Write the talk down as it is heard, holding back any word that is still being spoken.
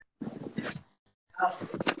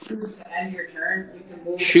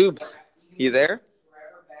Shoobs, you there?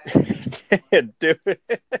 Dude.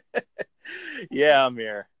 Yeah, I'm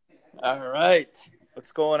here. All right.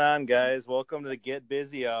 What's going on, guys? Welcome to the Get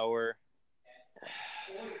Busy Hour.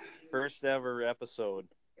 First ever episode.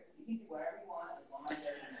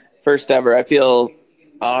 First ever. I feel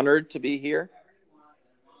honored to be here.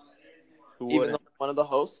 Who Even though wouldn't? I'm one of the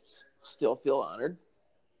hosts, still feel honored.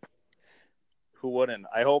 Who wouldn't?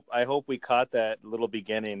 I hope we caught that little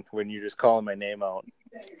beginning when you're just calling my name out.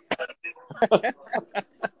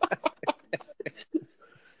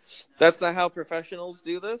 That's not how professionals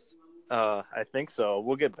do this? I think so.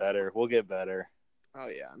 We'll get better. Oh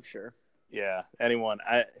yeah, I'm sure. Yeah. Anyone?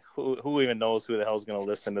 Who even knows who the hell's gonna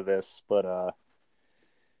listen to this? But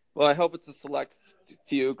Well, I hope it's a select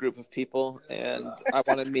few group of people, and I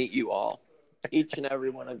want to meet you all, each and every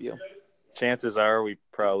one of you. chances are we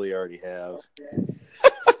probably already have.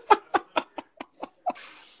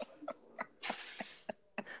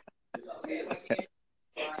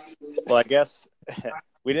 Well, I guess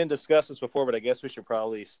we didn't discuss this before, but I guess we should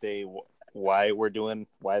probably stay why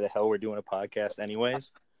the hell we're doing a podcast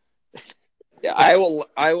anyways. Yeah, I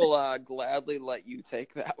will gladly let you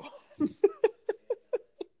take that one.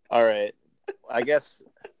 All right. I guess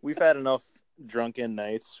we've had enough drunken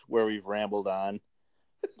nights where we've rambled on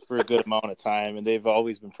for a good amount of time, and they've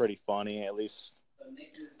always been pretty funny, at least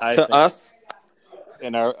I To think, us?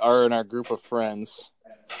 in our group of friends.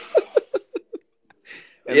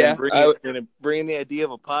 And Yeah, then bringing the idea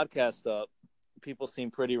of a podcast up, people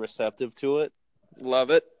seem pretty receptive to it.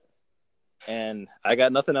 love it. And I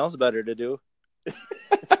got nothing else better to do.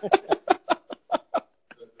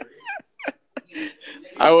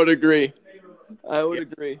 I would agree.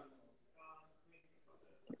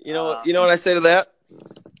 You know what I say to that?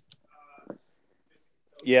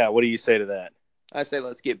 Yeah, what do you say to that? I say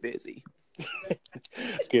let's get busy.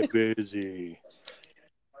 Let's get busy.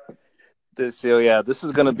 This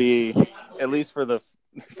is going to be, at least for the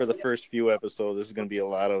first few episodes, this is going to be a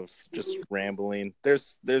lot of just rambling.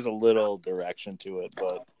 There's a little direction to it,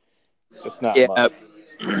 but it's not much.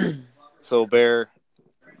 So bear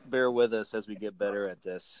with us as we get better at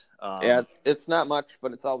this. Yeah, it's not much,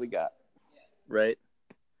 but it's all we got. Right.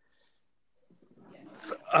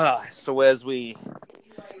 So as we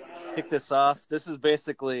kick this off, this is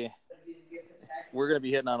basically, we're going to be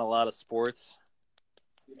hitting on a lot of sports,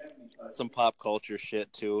 some pop culture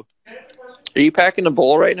shit too. Are you packing a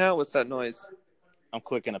bowl right now? What's that noise? I'm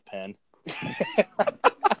clicking a pen.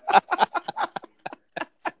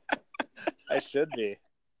 I should be.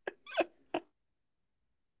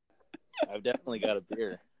 I've definitely got a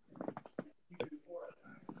beer.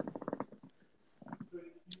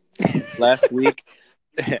 Last week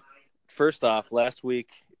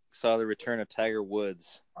saw the return of Tiger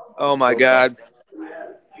Woods. Oh my God.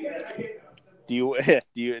 Do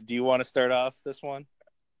you want to start off this one?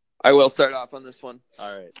 I will start off on this one.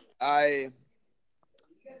 All right.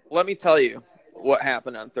 Let me tell you what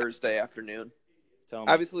happened on Thursday afternoon. Tell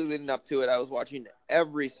me. Obviously, leading up to it, I was watching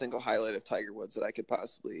every single highlight of Tiger Woods that I could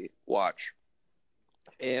possibly watch.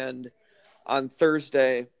 And on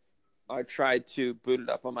Thursday, I tried to boot it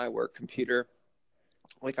up on my work computer,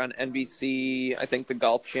 like on NBC. I think the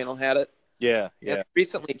Golf Channel had it. Yeah. And I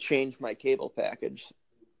recently changed my cable package,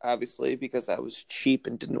 obviously, because I was cheap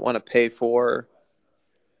and didn't want to pay for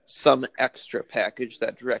some extra package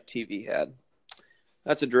that DirecTV had.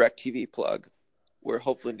 That's a DirecTV plug. We're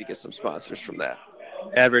hoping to get some sponsors from that.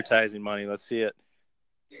 Advertising money. Let's see it.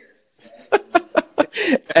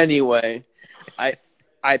 Anyway,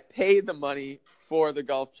 I paid the money for the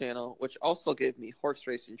Golf Channel, which also gave me Horse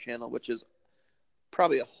Racing Channel, which is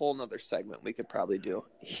probably a whole nother segment we could probably do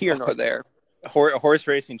here nor there. Horse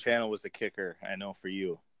Racing Channel was the kicker, I know, for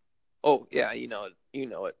you. Oh yeah, you know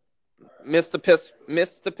it. Missed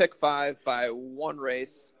the pick 5 by one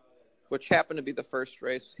race, which happened to be the first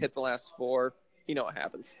race. Hit the last 4. You know what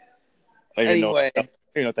happens. Anyway, I don't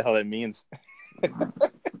even know what the hell that means.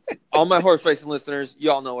 All my horse racing listeners,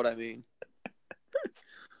 y'all know what I mean.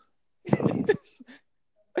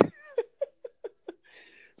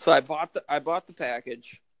 So I bought the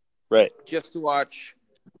package, right, just to watch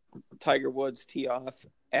Tiger Woods tee off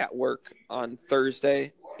at work on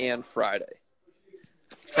Thursday and Friday.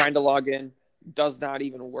 Trying to log in, does not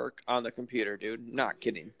even work on the computer, dude. Not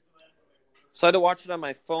kidding. So I had to watch it on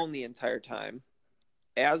my phone the entire time,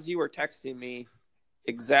 as you were texting me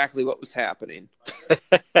exactly what was happening.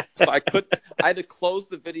 So I had to close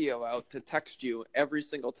the video out to text you every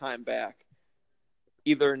single time back,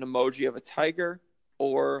 either an emoji of a tiger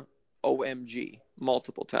or OMG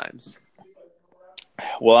multiple times.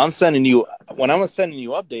 Well, I'm sending you when I was sending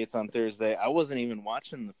you updates on Thursday. I wasn't even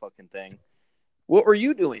watching the fucking thing. What were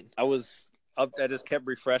you doing? I was up. I just kept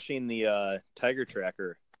refreshing the Tiger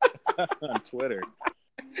Tracker on Twitter.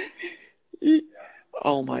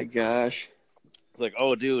 Oh my gosh! It's like,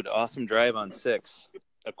 oh, dude, awesome drive on 6,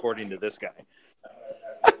 according to this guy.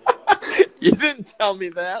 You didn't tell me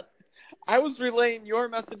that. I was relaying your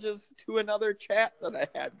messages to another chat that I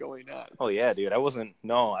had going on. Oh yeah, dude. I wasn't.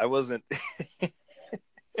 I wasn't.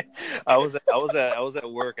 I was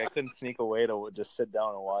at work. I couldn't sneak away to just sit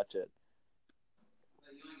down and watch it.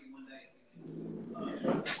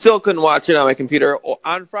 Still couldn't watch it on my computer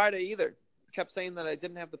on Friday either. Kept saying that I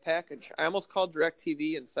didn't have the package. I almost called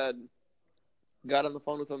DirecTV and said, got on the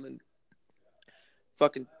phone with them and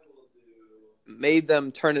fucking made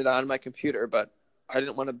them turn it on my computer, but I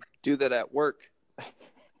didn't want to do that at work.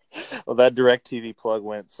 Well, that DirecTV plug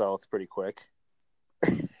went south pretty quick.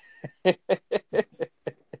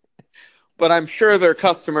 But I'm sure their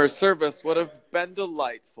customer service would have been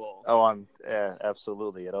delightful. Oh, yeah,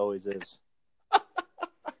 absolutely. It always is.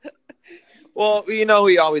 Well,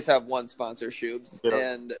 we always have one sponsor, Shoobs,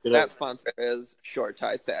 and that sponsor is Short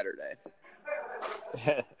Tie Saturday.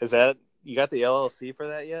 Is that you got the LLC for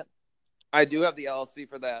that yet? I do have the LLC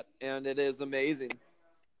for that, and it is amazing.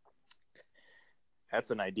 That's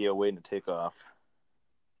an idea waiting to take off.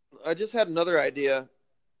 I just had another idea.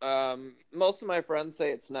 Most of my friends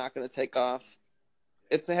say it's not going to take off.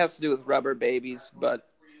 It has to do with rubber babies, but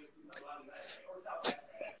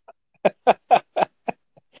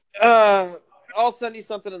I'll send you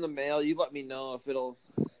something in the mail. You let me know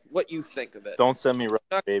what you think of it. Don't send me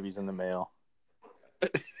rubber babies in the mail.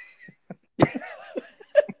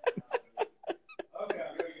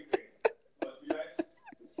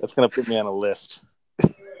 That's going to put me on a list.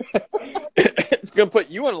 It's going to put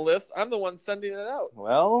you on a list. I'm the one sending it out.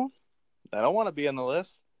 Well, I don't want to be on the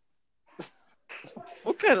list.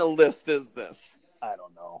 What kind of list is this? I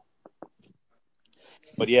don't know.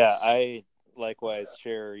 But yeah, I likewise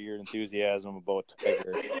share your enthusiasm about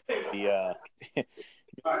Tiger, the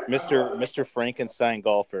Mr. Frankenstein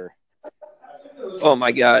golfer. Oh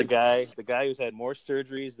my God! The guy who's had more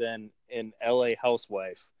surgeries than an LA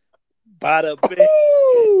housewife. Bada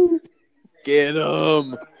bing. Get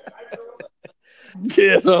him!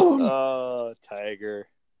 Get him! Oh, Tiger.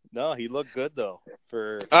 No, he looked good though.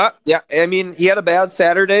 Yeah, I mean, he had a bad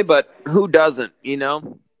Saturday, but who doesn't?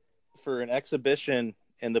 For an exhibition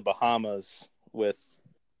in the Bahamas with,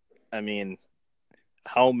 I mean,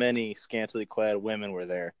 how many scantily clad women were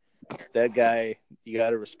there? That guy, you got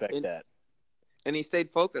to respect that. And he stayed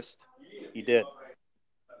focused. He did.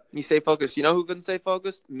 He stayed focused. You know who couldn't stay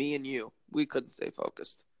focused? Me and you. We couldn't stay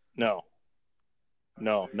focused. No,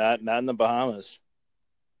 not in the Bahamas.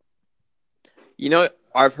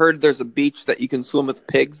 I've heard there's a beach that you can swim with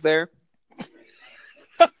pigs there.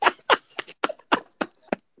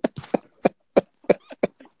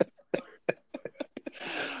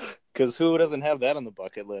 Because who doesn't have that on the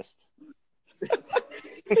bucket list?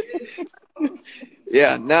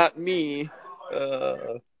 Yeah, not me.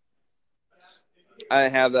 I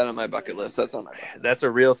have that on my bucket list. That's on my bucket list. That's a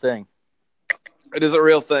real thing. It is a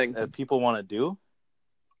real thing. That people want to do?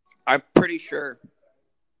 I'm pretty sure.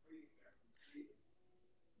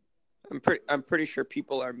 I'm pretty sure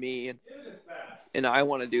people are me, and I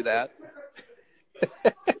want to do that.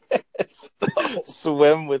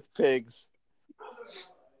 Swim with pigs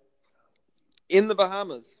in the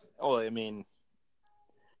Bahamas. Oh, I mean,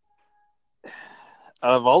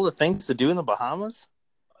 out of all the things to do in the Bahamas,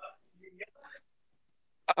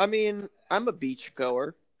 I mean, I'm a beach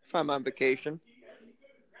goer. If I'm on vacation,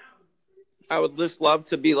 I would just love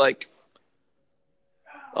to be like,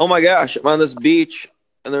 oh my gosh, I'm on this beach.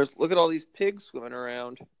 And look at all these pigs swimming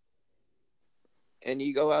around. And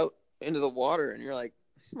you go out into the water and you're like,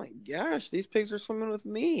 oh my gosh, these pigs are swimming with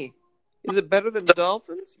me. Is it better than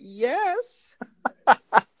dolphins? Yes.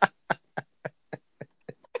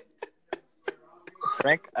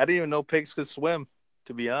 Frank, I didn't even know pigs could swim,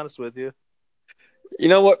 to be honest with you. You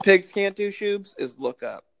know what pigs can't do, Shoobs? Is look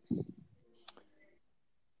up.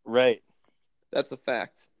 Right. That's a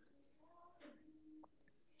fact.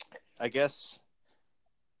 I guess...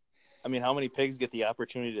 I mean, how many pigs get the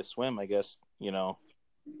opportunity to swim? I guess, Yeah,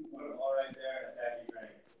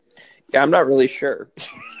 I'm not really sure.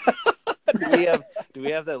 Do we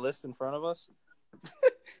have that list in front of us?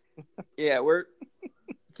 Yeah,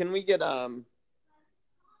 can we get I'm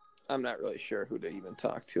not really sure who to even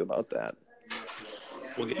talk to about that.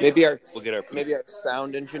 Maybe our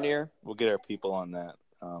sound engineer. We'll get our people on that.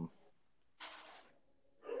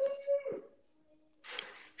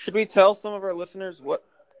 Should we tell some of our listeners what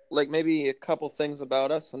like maybe a couple things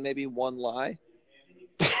about us and maybe one lie.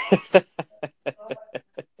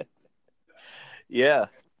 Yeah,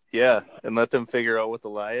 and let them figure out what the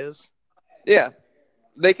lie is. Yeah,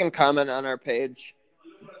 they can comment on our page,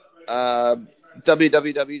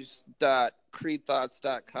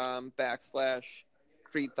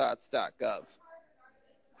 www.creedthoughts.com/creedthoughts.gov.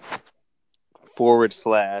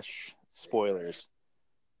 /spoilers.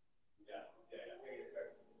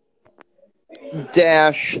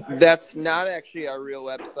 That's not actually our real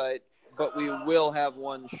website, but we will have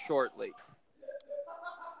one shortly.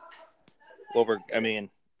 Well, we're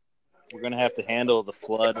gonna have to handle the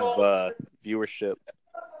flood of viewership.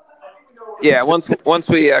 Yeah, once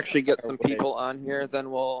we actually get some people on here,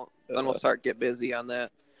 then we'll start get busy on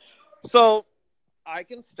that. So I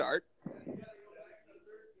can start.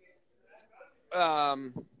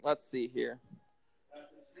 Let's see here.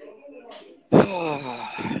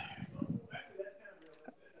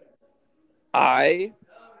 I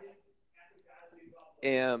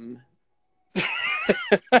am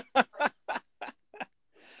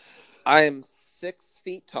 6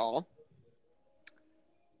 feet tall.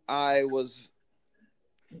 I was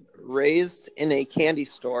raised in a candy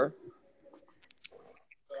store.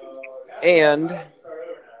 And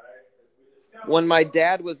when my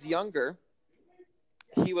dad was younger,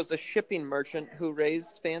 he was a shipping merchant who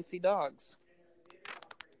raised fancy dogs.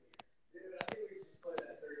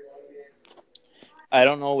 I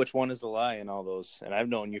don't know which one is the lie in all those, and I've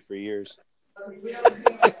known you for years.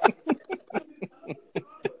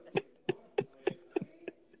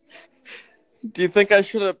 Do you think I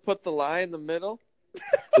should have put the lie in the middle?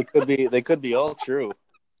 They could be all true.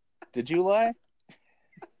 Did you lie?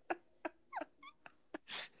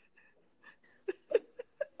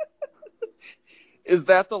 Is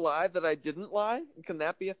that the lie that I didn't lie? Can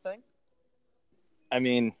that be a thing? I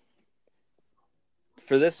mean,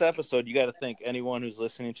 for this episode, you got to think anyone who's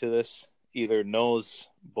listening to this either knows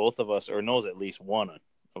both of us or knows at least one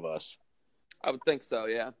of us. I would think so,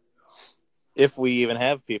 yeah. If we even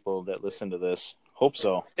have people that listen to this. Hope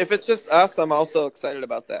so. If it's just us, I'm also excited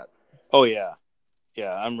about that. Oh, yeah.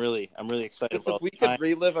 Yeah, I'm really excited about if we could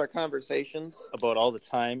relive our conversations. About all the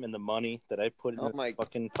time and the money that I put in this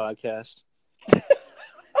fucking podcast.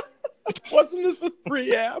 Wasn't this a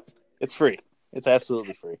free app? It's free. It's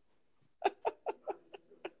absolutely free.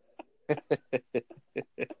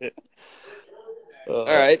 All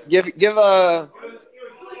right, give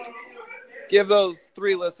those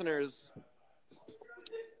 3 listeners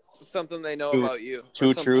something they know about you.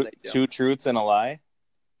 Two truths and a lie.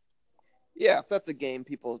 Yeah, if that's a game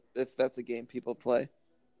people play.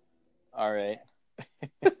 All right.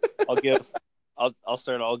 I'll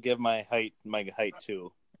start. I'll give my height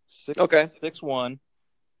too. 6'1".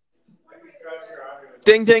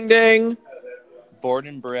 Ding ding ding. Born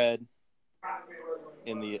and bred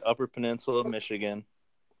in the Upper Peninsula of Michigan.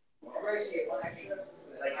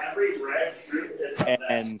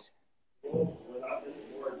 And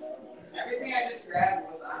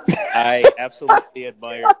I absolutely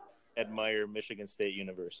admire Michigan State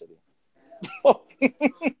University.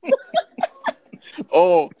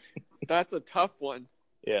 Oh, that's a tough one.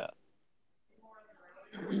 Yeah.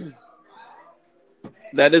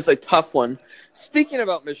 That is a tough one. Speaking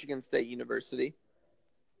about Michigan State University.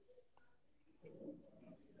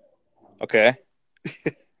 Okay.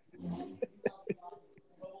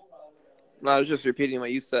 No, I was just repeating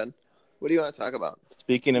what you said. What do you want to talk about?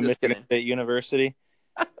 Speaking of Michigan State University.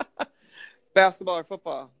 Basketball or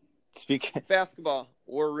football? Basketball,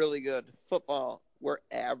 we're really good. Football, we're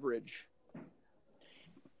average.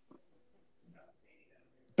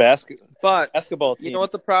 Basketball team. You know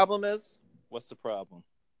what the problem is? What's the problem?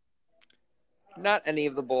 Not any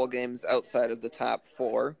of the bowl games outside of the top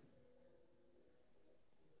 4.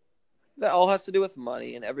 That all has to do with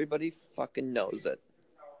money, and everybody fucking knows it.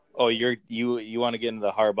 Oh, you want to get into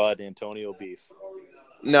the Harbaugh D'Antonio beef?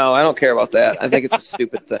 No, I don't care about that. I think it's a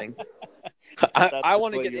stupid thing. I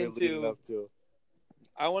want to get into.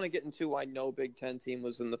 I want to get into why no Big Ten team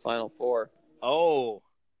was in the Final Four. Oh,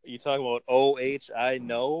 you talking about OH? I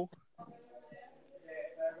know.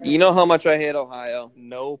 You know how much I hate Ohio.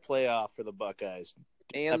 No playoff for the Buckeyes.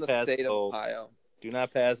 And the state of Ohio. Do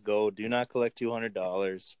not pass go. Do not collect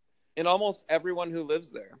 $200. And almost everyone who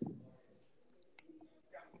lives there.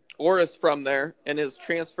 Or is from there and is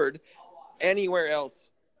transferred anywhere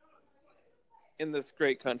else in this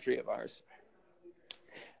great country of ours.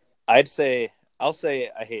 I'll say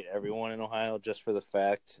I hate everyone in Ohio just for the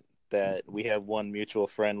fact that we have one mutual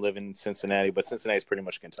friend living in Cincinnati, but Cincinnati's pretty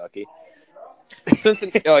much Kentucky.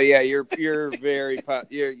 Oh yeah, you're very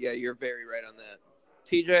you're very right on that.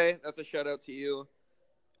 TJ, that's a shout out to you.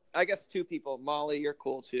 I guess two people. Molly, you're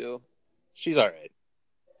cool too. She's all right.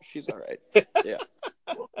 She's all right. Yeah.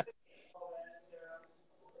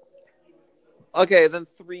 Okay, then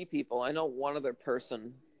three people. I know one other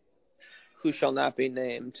person who shall not be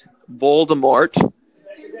named. Voldemort.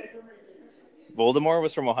 Voldemort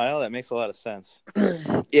was from Ohio? That makes a lot of sense.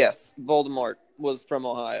 Yes, Voldemort was from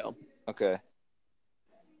Ohio. Okay.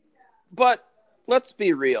 But let's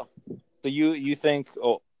be real. So you think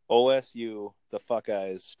OSU, the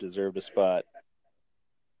Fuckeyes, deserved a spot?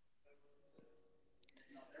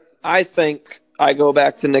 I think I go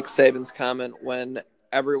back to Nick Saban's comment when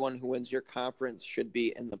everyone who wins your conference should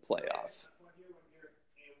be in the playoff.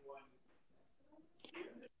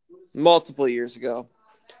 Multiple years ago.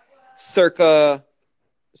 Circa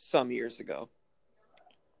some years ago.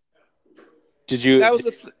 Did you? That was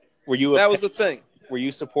were you? That was the thing. Were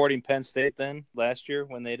you supporting Penn State then last year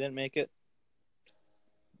when they didn't make it?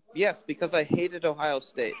 Yes, because I hated Ohio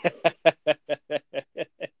State.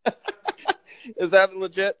 Is that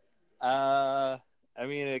legit? I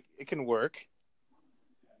mean, it can work.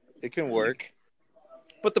 It can work.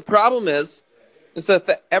 But the problem is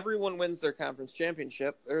that everyone wins their conference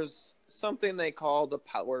championship. There's something they call the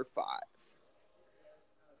Power Five.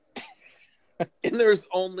 And there's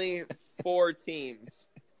only 4 teams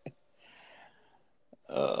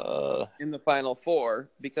in the Final Four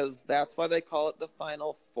because that's why they call it the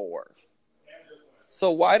Final Four.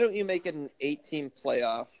 So why don't you make it an 8-team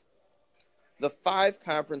playoff? The 5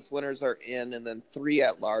 conference winners are in, and then 3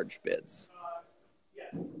 at-large bids.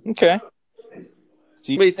 Okay.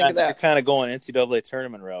 So what do you think of that? You're kind of going NCAA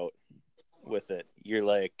tournament route with it. You're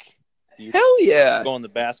like, hell yeah, going the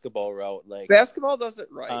basketball route. Like basketball does it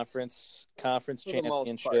right. Conference For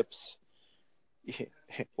championships.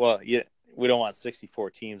 Well, yeah, we don't want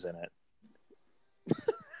 64 teams in it.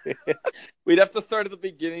 We'd have to start at the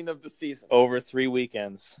beginning of the season. Over 3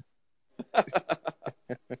 weekends.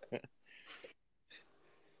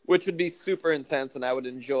 Which would be super intense, and I would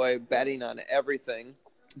enjoy betting on everything.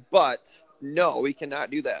 But no, we cannot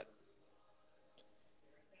do that.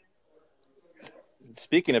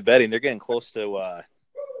 Speaking of betting, they're getting close to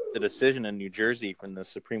the decision in New Jersey from the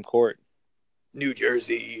Supreme Court. New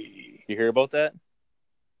Jersey. You hear about that?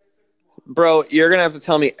 Bro, you're going to have to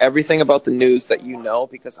tell me everything about the news that you know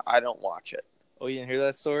because I don't watch it. Oh, you didn't hear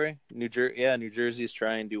that story? New Jersey is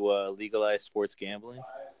trying to legalize sports gambling.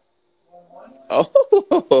 Oh.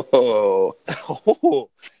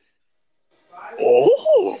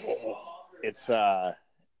 It's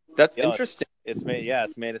that's interesting. It's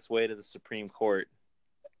made its way to the Supreme Court,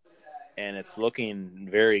 and it's looking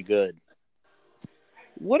very good.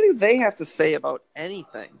 What do they have to say about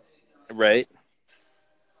anything? Right.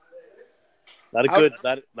 A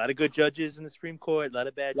lot of good judges in the Supreme Court. A lot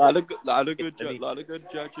of bad. Lot of good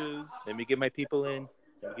judges. Let me get my people in.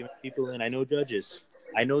 I know judges.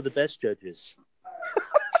 I know the best judges.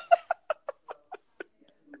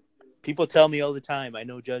 People tell me all the time, I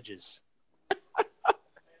know judges.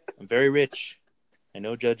 I'm very rich. I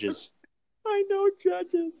know judges. I know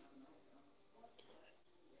judges.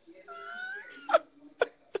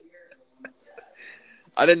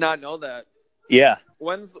 I did not know that. Yeah.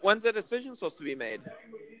 When's the decision supposed to be made?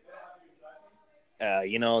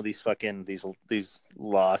 These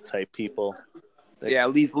law type people. Yeah,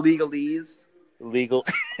 these legalese. Legal.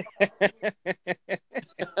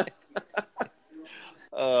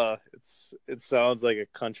 It sounds like a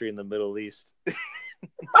country in the Middle East.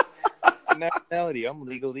 Nationality, I'm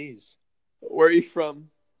legalese. Where are you from?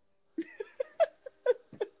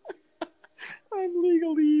 I'm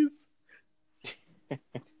legalese.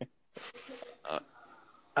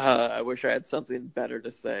 I wish I had something better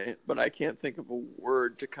to say, but I can't think of a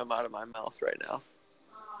word to come out of my mouth right now.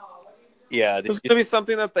 Yeah. There's going to be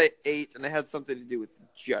something that they ate, and it had something to do with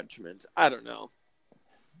judgment. I don't know.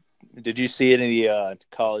 Did you see any of the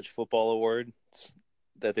college football awards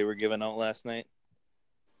that they were giving out last night?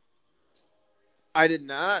 I did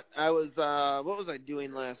not. I was, what was I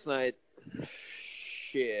doing last night?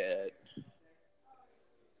 Shit.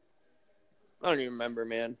 I don't even remember,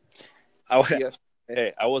 man.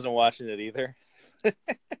 Hey, I wasn't watching it either.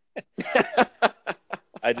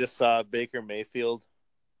 I just saw Baker Mayfield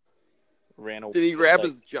ran away. Did he grab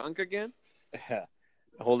his junk again? Yeah.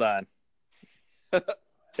 Hold on.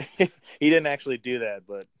 He didn't actually do that,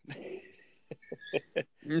 but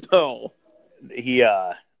no. He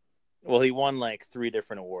won like 3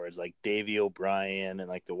 different awards, like Davey O'Brien and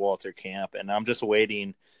like the Walter Camp, and I'm just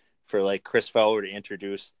waiting for like Chris Fowler to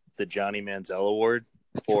introduce the Johnny Manziel Award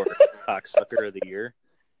for Cocksucker of the Year.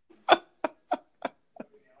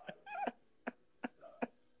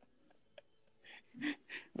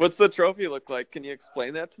 What's the trophy look like? Can you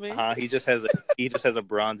explain that to me? He just has a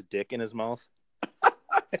bronze dick in his mouth.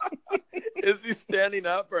 Is he standing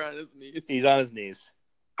up or on his knees? He's on his knees.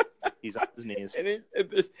 And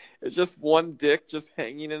it's just one dick just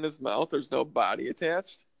hanging in his mouth. There's no body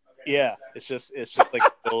attached. Yeah, it's just like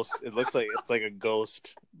a ghost. It looks like it's like a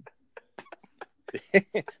ghost.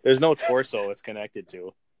 There's no torso it's connected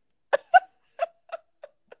to.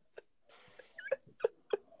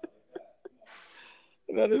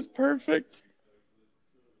 That is perfect.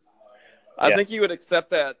 I think he would accept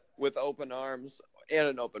that with open arms and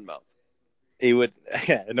an open mouth. He would,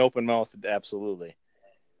 an open mouth, absolutely.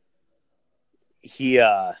 He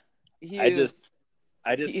has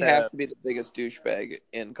to be the biggest douchebag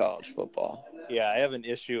in college football. Yeah, I have an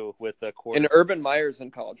issue with the in Urban Meyer's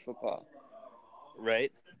in college football,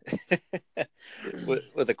 right?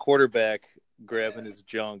 with a quarterback grabbing his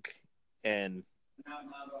junk and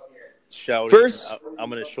shouting, "I'm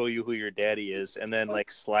going to show you who your daddy is," and then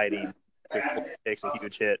like sliding before he takes a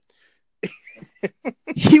huge hit.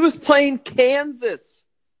 He was playing Kansas.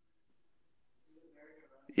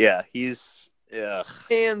 Yeah,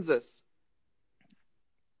 Kansas.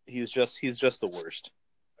 He's just the worst.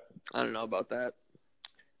 I don't know about that.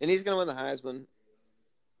 And he's going to win the Heisman.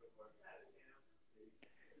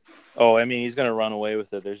 Oh, I mean, he's going to run away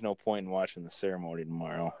with it. There's no point in watching the ceremony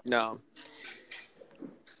tomorrow. No.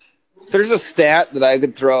 There's a stat that I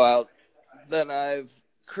could throw out that I've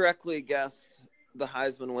correctly guessed the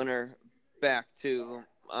Heisman winner back to,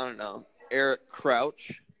 I don't know, Eric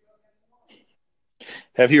Crouch.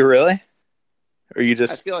 Have you really? Or you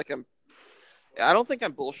just... I feel like I don't think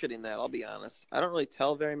I'm bullshitting that, I'll be honest. I don't really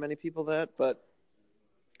tell very many people that, but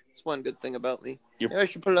it's one good thing about me. Maybe I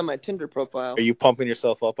should put it on my Tinder profile. Are you pumping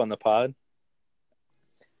yourself up on the pod?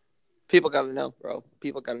 People got to know, bro.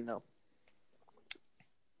 People got to know.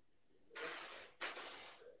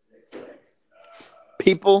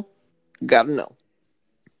 People got to know.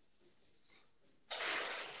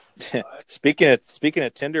 Speaking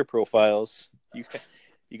of Tinder profiles, you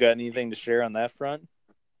got anything to share on that front?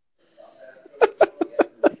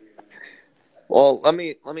 Well, let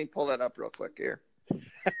me pull that up real quick here.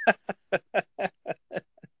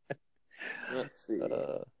 Let's see.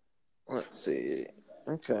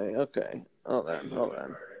 Okay. Hold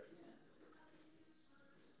on.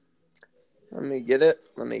 Let me get it.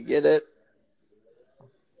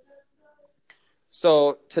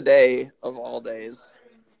 So today, of all days,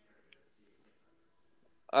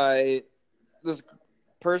 this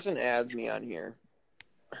person adds me on here.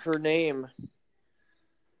 Her name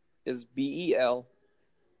is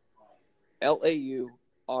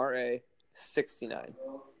BELLAURA69.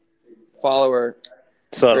 Follower.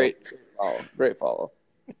 Great follow.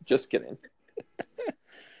 Just kidding.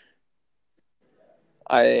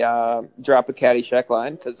 I drop a Caddyshack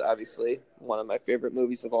line because obviously one of my favorite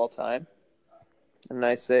movies of all time. And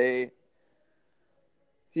I say,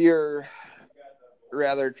 "You're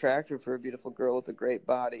rather attractive for a beautiful girl with a great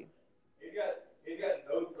body."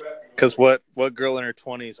 Because what girl in her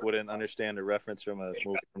 20s wouldn't understand a reference from a movie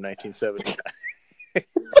from 1979?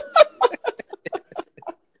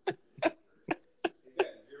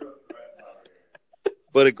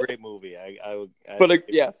 But a great movie.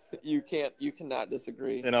 Yes, you cannot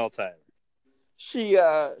disagree. In all time. She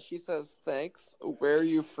says, "Thanks. Where are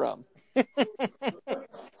you from?"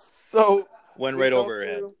 So went right over her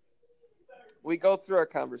head. We go through our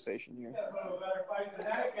conversation here,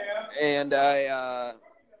 and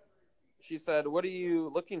she said, "What are you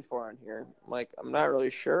looking for in here?" I'm like, "I'm not really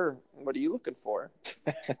sure. What are you looking for?"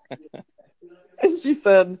 And she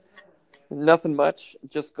said, "Nothing much.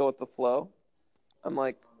 Just go with the flow." I'm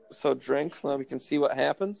like, "So drinks, now we can see what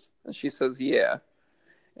happens?" And she says, "Yeah."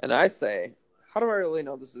 And I say, "How do I really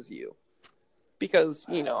know this is you?" Because,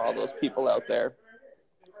 all those people out there,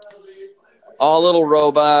 all little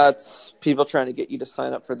robots, people trying to get you to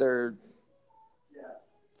sign up for their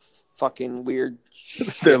fucking weird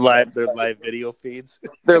shit. Their live video feeds.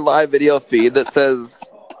 Their live video feed that says,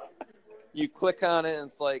 you click on it and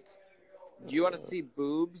it's like, do you want to see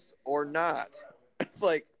boobs or not? It's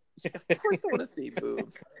like, of course I want to see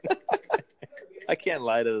boobs. I can't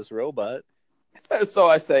lie to this robot. So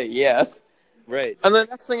I say yes. Right. And the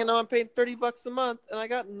next thing I know, I'm paying $30 a month and I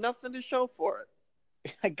got nothing to show for it.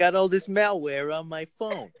 I got all this malware on my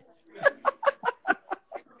phone.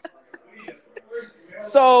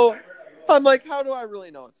 So I'm like, how do I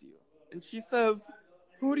really know it's you? And she says,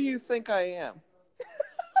 "Who do you think I am?"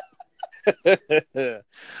 And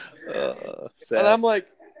I'm like,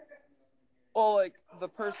 "Well, like the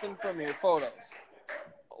person from your photos."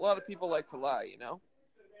 A lot of people like to lie,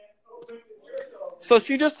 So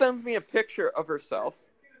she just sends me a picture of herself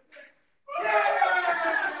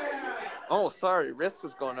Oh, sorry. Risk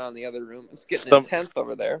is going on in the other room. It's getting Some, intense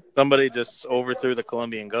over there. somebody just overthrew the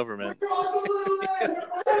Colombian government.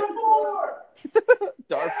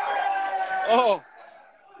 Dark. Oh.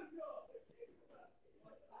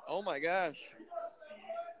 Oh my gosh.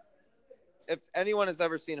 If anyone has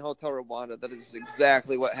ever seen Hotel Rwanda, that is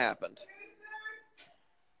exactly what happened.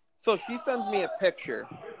 So she sends me a picture.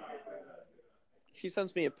 She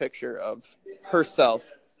sends me a picture of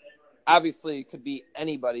herself. Obviously, it could be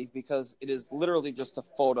anybody because it is literally just a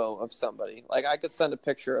photo of somebody. Like, I could send a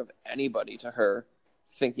picture of anybody to her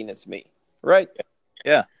thinking it's me, right?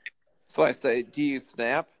 Yeah. So I say, do you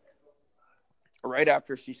Snap? Right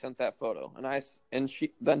after she sent that photo. And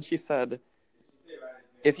she said,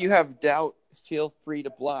 if you have doubt, feel free to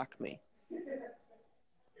block me.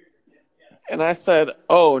 And I said,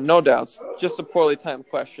 oh, no doubts. Just a poorly timed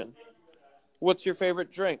question. What's your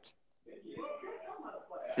favorite drink?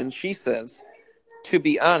 And she says, to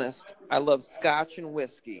be honest, I love scotch and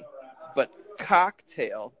whiskey, but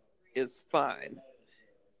cocktail is fine.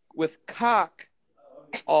 With cock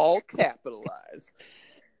all capitalized.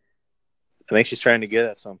 I think she's trying to get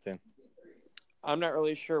at something. I'm not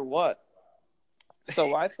really sure what.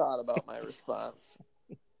 So I thought about my response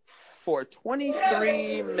for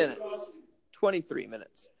 23 minutes. 23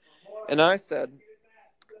 minutes. And I said,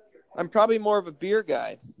 I'm probably more of a beer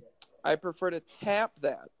guy. I prefer to tap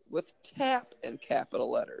that with tap in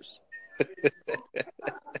capital letters.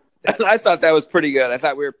 And I thought that was pretty good. I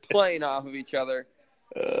thought we were playing off of each other.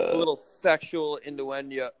 A little sexual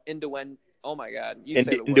innuendo. Oh my God. You say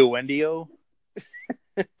the word. Innuendo?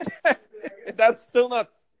 That's still not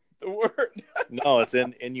the word. No, it's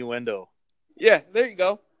innuendo. Yeah, there you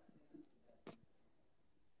go.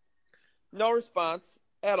 No response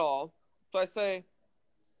at all. So I say,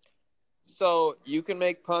 so you can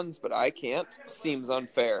make puns, but I can't? Seems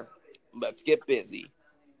unfair. Let's get busy.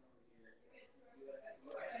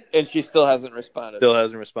 And she still hasn't responded. Still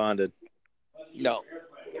hasn't responded. No.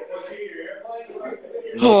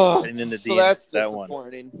 No sliding in the So DMs. that's That one.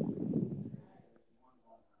 disappointing.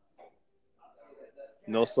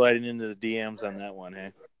 No sliding into the DMs on that one,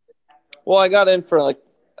 hey? Well, I got in for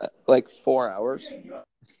like 4 hours.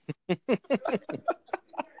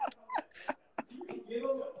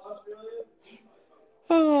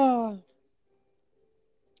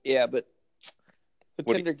 Yeah, but the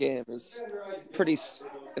Tinder game is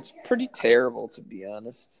it's pretty terrible, to be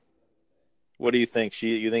honest. What do you think?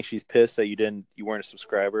 You think she's pissed that you weren't a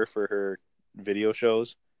subscriber for her video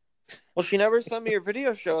shows? Well, she never sent me her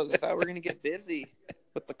video shows. I thought we were gonna get busy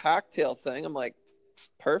with the cocktail thing. I'm like,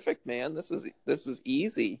 perfect, man. This is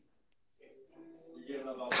easy.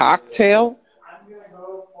 Cocktail.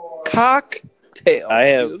 I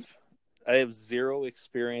Dude. have zero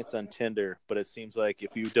experience on Tinder, but it seems like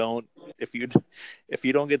if you don't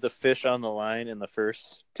get the fish on the line in the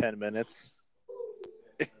first 10 minutes,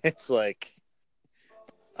 it's like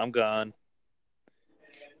I'm gone.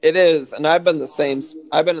 It is, and I've been in the same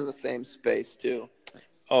space too.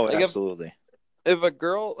 Oh, like absolutely. If a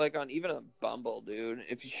girl, like on even a Bumble, dude,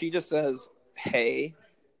 if she just says hey,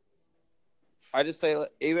 I just say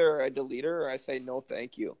either I delete her or I say no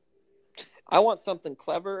thank you. I want something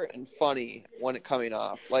clever and funny when it coming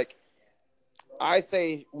off. Like, I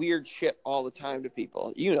say weird shit all the time to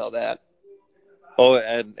people. You know that. Oh,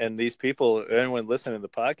 and these people, anyone listening to the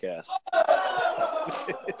podcast.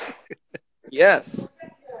 Yes.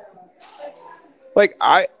 Like,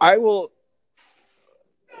 I will.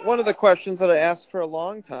 One of the questions that I asked for a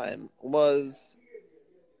long time was,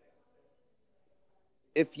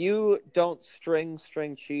 if you don't string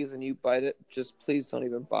cheese and you bite it, just please don't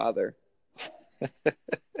even bother.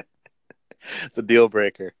 It's a deal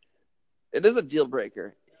breaker. It is a deal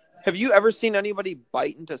breaker. Have you ever seen anybody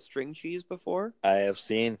bite into string cheese before? I have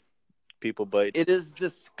seen people bite. It is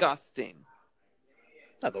disgusting.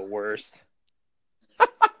 Not the worst.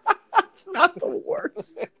 It's not the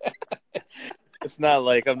worst. It's not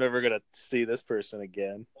like I'm never going to see this person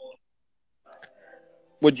again.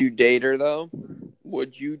 Would you date her, though?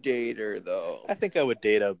 Would you date her, though? I think I would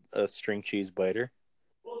date a string cheese biter.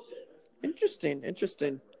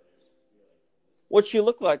 Interesting. What's she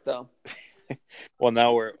look like, though? Well,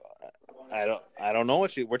 now I don't know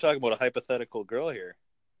what we're talking about a hypothetical girl here.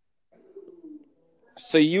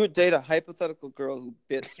 So you would date a hypothetical girl who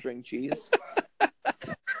bit string cheese?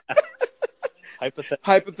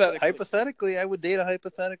 Hypothetically, I would date a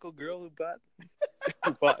hypothetical girl who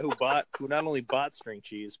not only bought string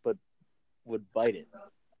cheese but would bite it.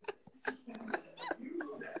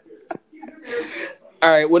 All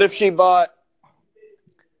right. What if she bought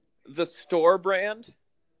the store brand,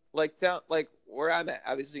 like where I'm at,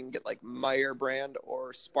 obviously you can get like Meyer brand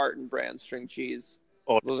or Spartan brand string cheese.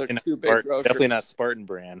 Oh, Those are two big grocers. Definitely not Spartan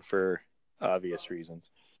brand for obvious reasons.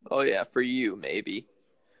 Oh yeah, for you maybe.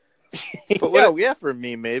 But yeah, for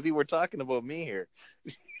me maybe. We're talking about me here.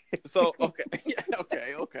 So okay,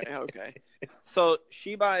 yeah, okay. So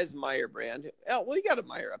she buys Meyer brand. Oh, well, you got a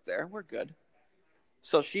Meyer up there. We're good.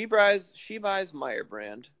 So she buys Meyer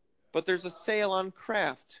brand, but there's a sale on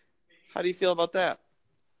Kraft. How do you feel about that?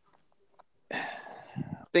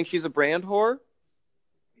 Think she's a brand whore?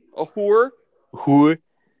 A whore? Whore?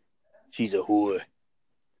 She's a whore.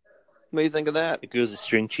 What do you think of that? The girl's a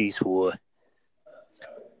string cheese whore.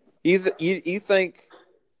 You think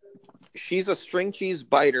she's a string cheese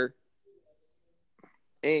biter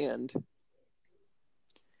and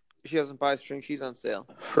she doesn't buy string cheese on sale?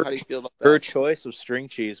 How do you feel about that? Her choice of string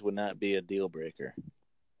cheese would not be a deal breaker.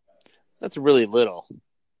 That's really little.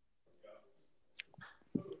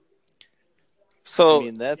 So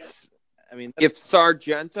I mean, if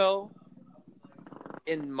Sargento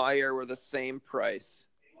and Meyer were the same price.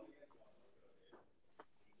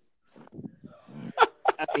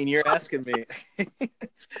 I mean, you're asking me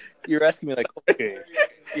like, okay,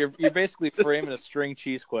 you're basically framing a string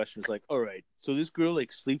cheese question. It's like, all right, so this girl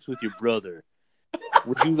like sleeps with your brother.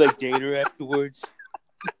 Would you like date her afterwards?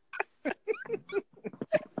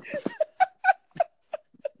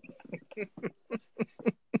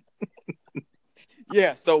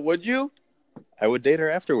 Yeah, so would you? I would date her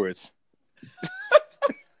afterwards.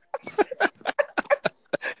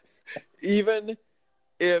 Even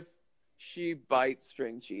if she bites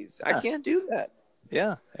string cheese. Yeah. I can't do that.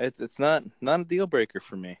 Yeah, it's not a deal breaker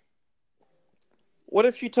for me. What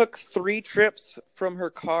if she took 3 trips from her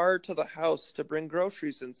car to the house to bring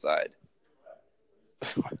groceries inside?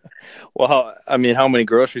 Well, I mean, how many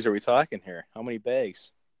groceries are we talking here? How many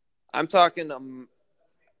bags? I'm talking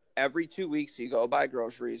every 2 weeks you go buy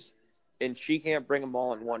groceries, and she can't bring them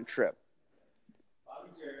all in one trip.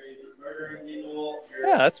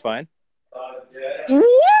 Yeah, that's fine.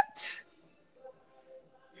 What?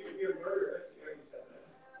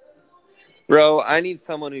 Bro, I need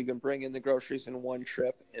someone who can bring in the groceries in one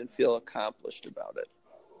trip and feel accomplished about it.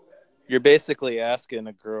 You're basically asking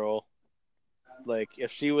a girl, like,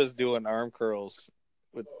 if she was doing arm curls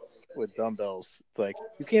with dumbbells, it's like,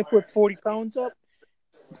 you can't put 40 pounds up?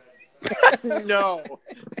 No,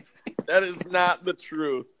 that is not the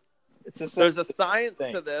truth. There's a science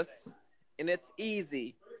to this, and it's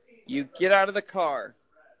easy. You get out of the car.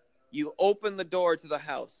 You open the door to the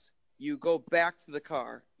house. You go back to the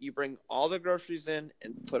car. You bring all the groceries in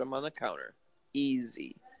and put them on the counter.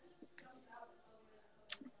 Easy.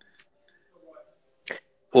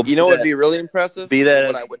 Well, you know what would be really impressive?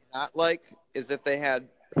 What I would not like is if they had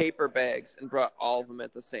paper bags and brought all of them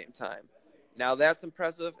at the same time. Now that's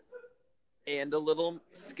impressive and a little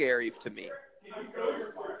scary to me.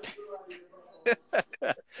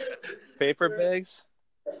 Paper bags?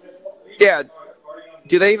 Yeah.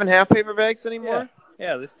 Do they even have paper bags anymore?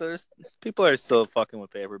 Yeah, there's people are still fucking with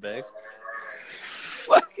paper bags.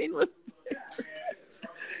 Fucking with paper bags.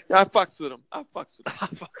 I fucks with them. I fucks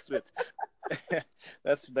with.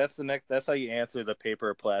 That's the next. That's how you answer the paper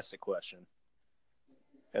or plastic question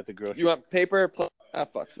at the grocery. You want paper or plastic? I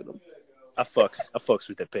fucks with them. I fucks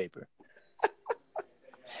with the paper.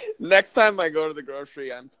 Next time I go to the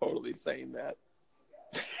grocery, I'm totally saying that.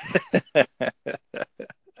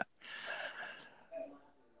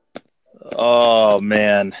 Oh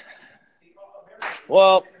man.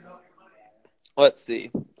 Well, let's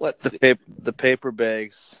see. The paper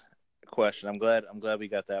bags question. I'm glad we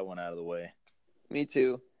got that one out of the way. Me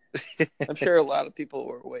too. I'm sure a lot of people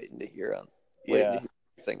were waiting to hear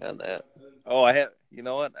anything on that. Oh, I have. You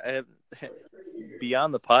know what? I have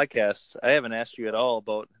beyond the podcast. I haven't asked you at all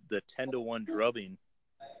about the 10-1 drubbing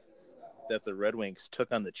that the Red Wings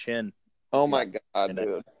took on the chin. Oh my god,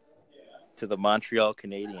 dude! To the Montreal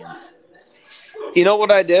Canadiens. You know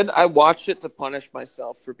what I did? I watched it to punish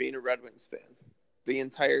myself for being a Red Wings fan. The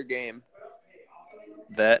entire game.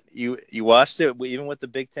 That you watched it even with the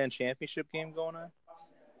Big Ten championship game going on?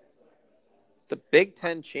 The Big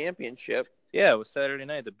Ten championship? Yeah, it was Saturday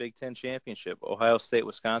night, the Big Ten championship. Ohio State,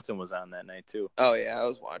 Wisconsin was on that night too. Oh yeah, I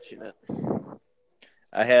was watching it.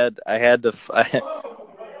 I had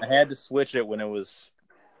to switch it when it was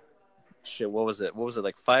what was it? What was it,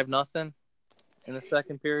 like 5-0 in the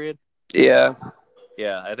second period? Yeah.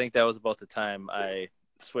 Yeah, I think that was about the time I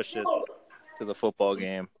switched it to the football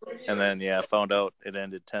game, and then found out it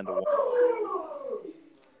ended 10-1.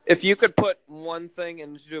 If you could put one thing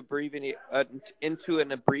into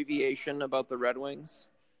an abbreviation about the Red Wings,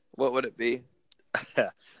 what would it be?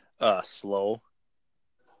 Slow.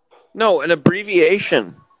 No, an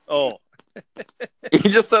abbreviation. Oh, You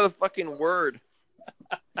just said a fucking word.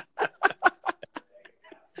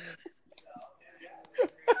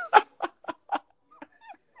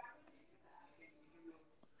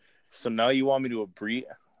 so now you want me to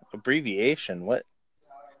abbreviation? What?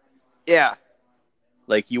 Yeah.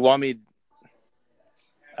 Like you want me?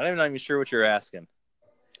 I'm not even sure what you're asking.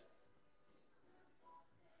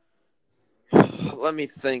 Let me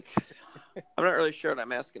think. I'm not really sure what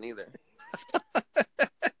I'm asking either.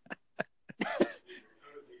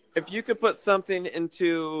 If you could put something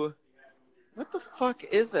into... What the fuck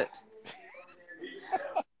is it?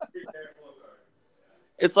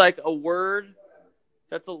 It's like a word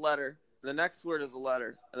that's a letter. The next word is a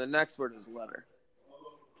letter. And the next word is a letter.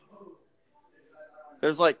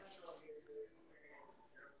 There's like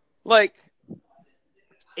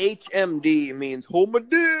HMD means hold my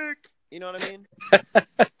dick. You know what I mean?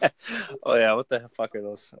 Oh yeah, what the fuck are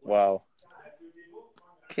those? Wow.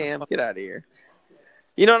 Cam, get out of here.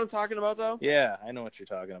 You know what I'm talking about, though? Yeah, I know what you're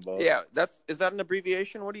talking about. Yeah, is that an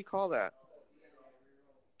abbreviation? What do you call that?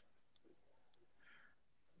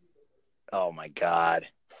 Oh my god.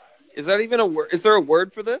 Is that even a word? Is there a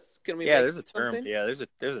word for this? Can we make There's a term. something? Yeah,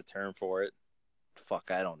 there's a term for it.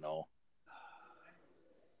 Fuck, I don't know.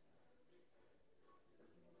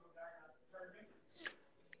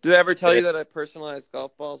 Did I ever tell you that I personalized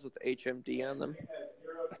golf balls with HMD on them?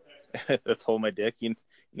 That's hold my dick. You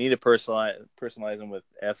need to personalize them with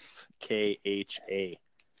FKHA.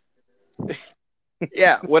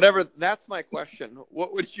 Yeah, whatever. That's my question.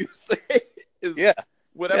 What would you say is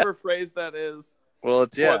whatever phrase that is Well,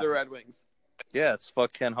 it's for the Red Wings? Yeah, it's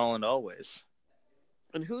fuck Ken Holland always.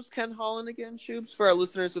 And who's Ken Holland again, Shoobs? For our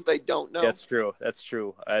listeners, if they don't know. That's true. That's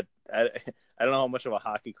true. I don't know how much of a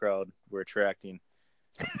hockey crowd we're attracting.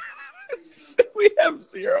 We have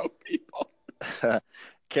 0 people.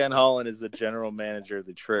 Ken Holland is the general manager of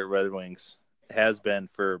the Detroit Red Wings. Has been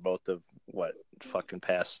for about the fucking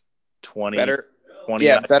past 20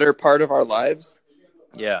 better part of our lives.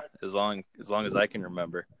 Yeah, as long as I can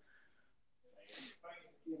remember.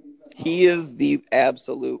 He is the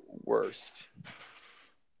absolute worst.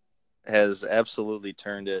 Has absolutely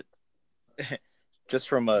turned it just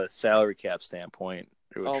from a salary cap standpoint.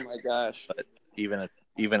 Oh my gosh. But even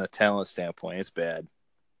a talent standpoint, it's bad.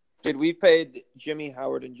 Dude, we've paid Jimmy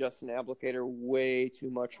Howard and Justin Abdelkader way too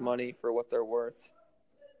much money for what they're worth.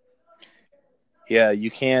 Yeah, you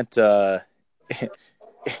can't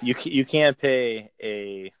you can't pay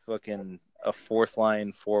a fourth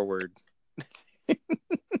line forward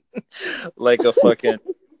like a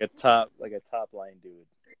top line dude.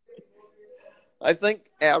 I think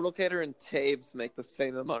Abdelkader and Taves make the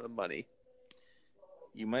same amount of money.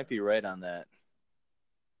 You might be right on that.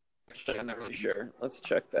 Actually, I'm not really sure. Let's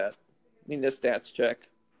check that. I mean, the stats check.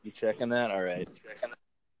 You checking that? All right.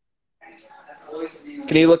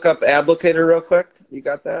 Can you look up Abdelkader real quick? You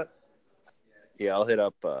got that? Yeah, I'll hit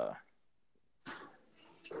up.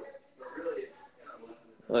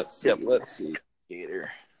 Let's see. Let's see. Gator.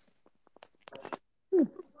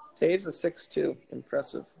 Taves a 6'2".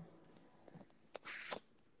 Impressive.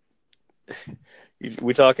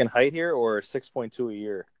 We talking height here or 6.2 a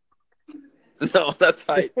year? No, that's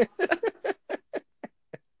height.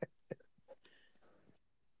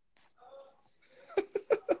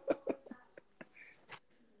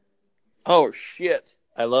 Oh shit!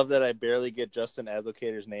 I love that I barely get Justin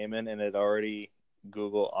Abdelkader's name in, and it already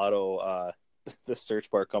Google auto the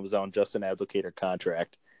search bar comes down Justin Abdelkader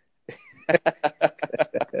contract.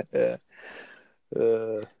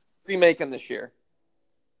 What's he making this year?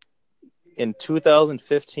 In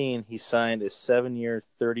 2015, he signed a 7-year,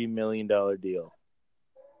 $30 million deal.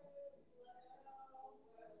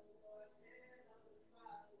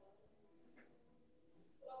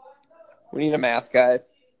 We need a math guy.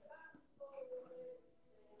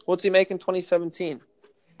 What's he make in 2017?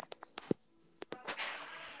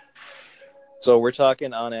 So we're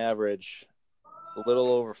talking on average a little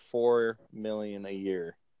over $4 million a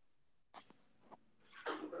year.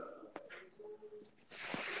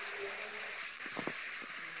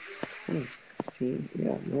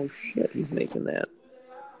 Yeah, no shit. He's making that.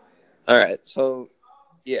 All right, so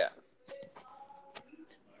yeah.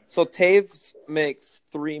 So Taves makes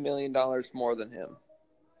 $3 million more than him.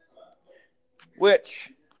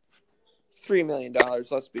 Which $3 million,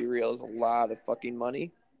 let's be real, is a lot of fucking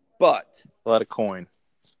money. But a lot of coin.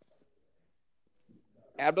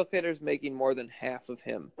 Abdelkader's making more than half of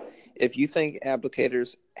him. If you think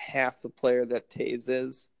Abdelkader's half the player that Taves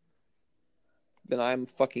is, then I'm a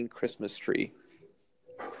fucking Christmas tree.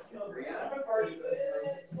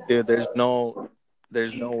 Dude, there's no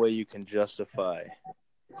way you can justify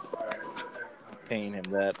paying him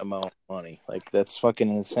that amount of money. Like, that's fucking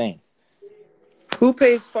insane. Who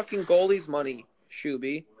pays fucking goalies money,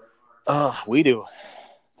 Shuby? Oh, we do.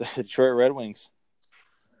 The Detroit Red Wings.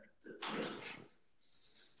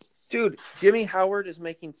 Dude, Jimmy Howard is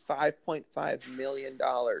making $5.5 million.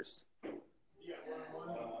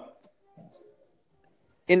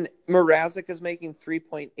 And Mrazek is making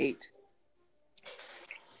 3.8.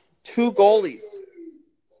 Two goalies.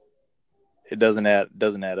 It doesn't add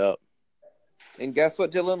up. And guess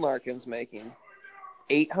what Dylan Larkin's making?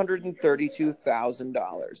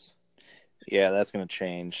 $832,000. Yeah, that's gonna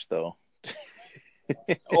change though.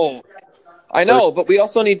 Oh, I know, but we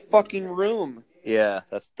also need fucking room. Yeah,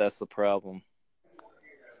 that's the problem.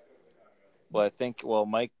 Well, I think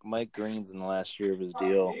Mike Green's in the last year of his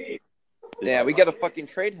deal. Yeah, we got to fucking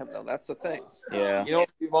trade him though. That's the thing. Yeah, You know what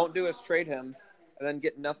we won't do is trade him and then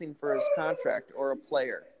get nothing for his contract or a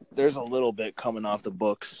player. there's a little bit coming off the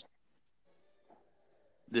books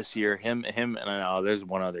this year. Him, and I know there's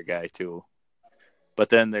one other guy too. But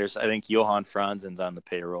then I think Johan Franzen's on the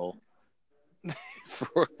payroll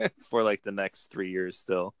for like the next 3 years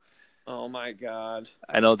still. Oh my god.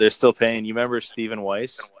 I know they're still paying. You remember Stephen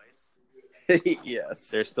Weiss? Yes.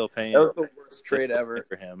 They're still paying. That was the worst trade ever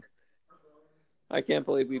for him. I can't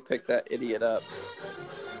believe we picked that idiot up.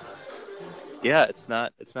 Yeah, it's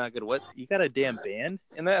not good. What, you got a damn band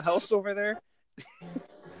in that house over there?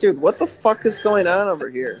 Dude, what the fuck is going on over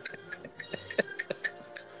here?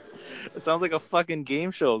 It sounds like a fucking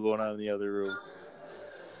game show going on in the other room.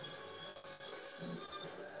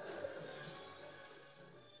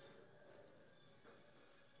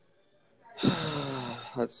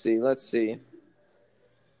 Let's see.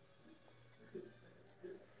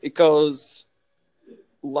 It goes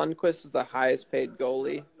Lundqvist is the highest paid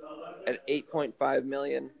goalie at $8.5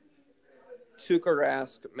 million. Tuukka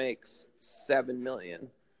Rask makes $7 million.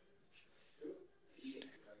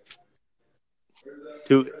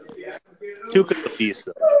 Tuukka's a beast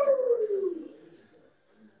though.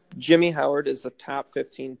 Jimmy Howard is the top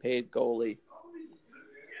 15 paid goalie.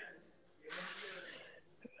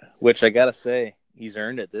 Which I gotta say, he's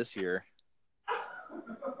earned it this year.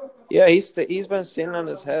 Yeah, he's been standing on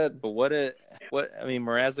his head. But what I mean,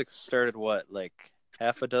 Mrazek started like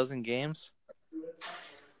half a dozen games,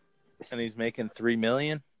 and he's making $3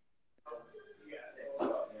 million.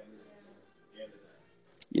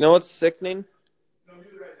 You know what's sickening?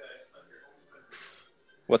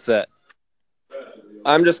 What's that?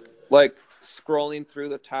 I'm just like scrolling through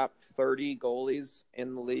the top 30 goalies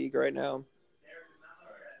in the league right now.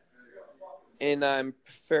 And I'm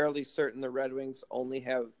fairly certain the Red Wings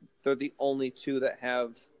they're the only two that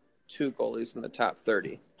have two goalies in the top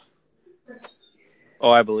 30.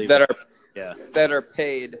 Oh, I believe that it. that are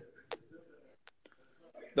paid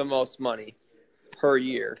the most money per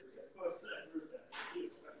year.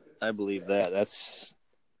 I believe that. That's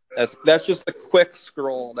just a quick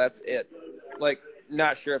scroll. That's it. Like,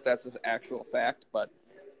 not sure if that's an actual fact, but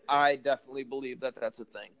I definitely believe that that's a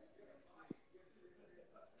thing.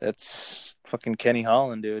 That's fucking Kenny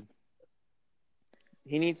Holland, dude.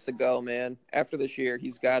 He needs to go, man. After this year,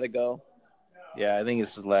 he's got to go. Yeah, I think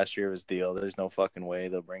this is the last year of his deal. There's no fucking way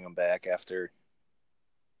they'll bring him back after.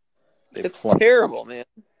 It's terrible, man.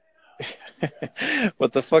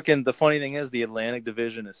 But the funny thing is, the Atlantic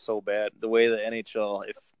Division is so bad. The way the NHL,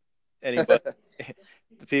 if anybody,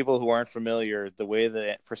 the people who aren't familiar, the way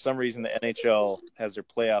that for some reason the NHL has their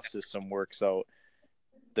playoff system works out,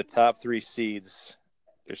 the top 3 seeds.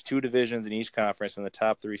 There's 2 divisions in each conference, and the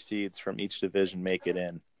top 3 seeds from each division make it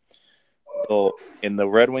in. So in the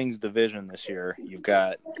Red Wings division this year, you've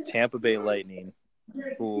got Tampa Bay Lightning,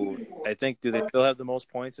 who I think, do they still have the most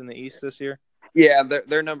points in the East this year? Yeah,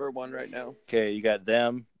 they're number 1 right now. Okay, you got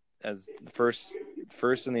them as the first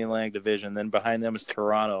in the Atlantic Division. Then behind them is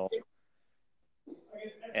Toronto,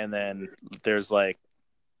 and then there's like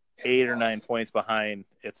 8 or 9 points behind.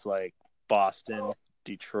 It's like Boston,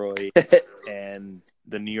 Detroit, and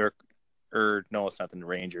the New York. Or no, it's not the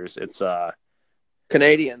Rangers. It's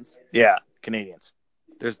Canadians. Yeah, Canadians.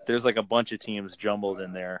 There's like a bunch of teams jumbled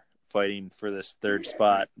in there fighting for this 3rd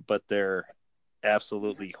spot, but they're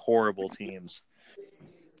absolutely horrible teams.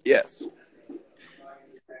 Yes.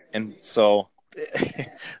 And so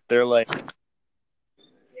they're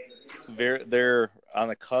on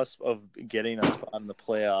the cusp of getting a spot in the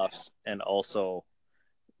playoffs and also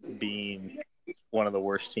being one of the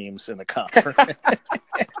worst teams in the conference.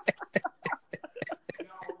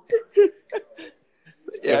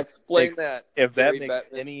 Yeah, explain that. If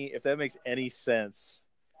that makes any sense.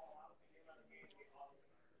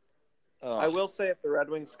 I will say, if the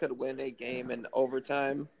Red Wings could win a game in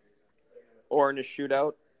overtime or in a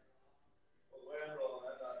shootout,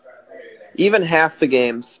 Even half the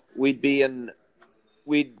games, we'd be in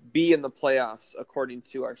the playoffs according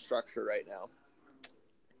to our structure right now.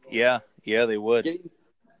 Yeah, they would. Getting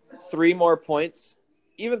 3 more points,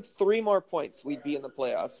 even 3 more points, we'd be in the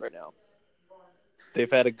playoffs right now. They've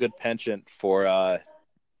had a good penchant for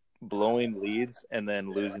blowing leads and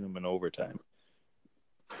then losing them in overtime.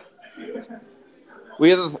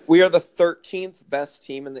 We are the 13th best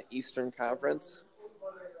team in the Eastern Conference,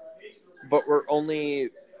 but we're only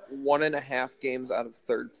 1.5 games out of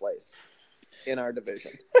third place in our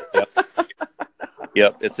division.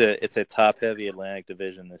 Yep. It's a top heavy Atlantic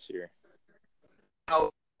division this year.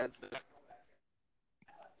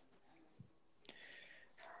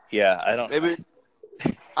 Yeah, I don't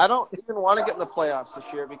even want to get in the playoffs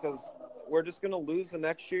this year because we're just going to lose the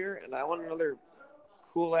next year, and I want another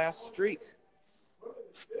cool ass streak.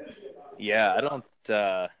 Yeah, I don't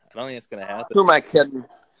think it's going to happen. Who am I kidding?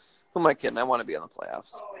 I want to be in the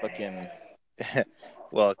playoffs. Fucking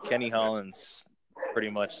well, Kenny Hollins pretty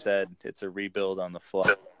much said it's a rebuild on the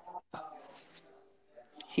fly.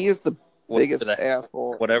 He is the biggest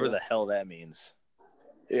asshole. Whatever the hell that means.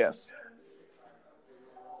 Yes.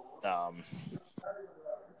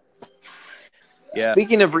 Yeah.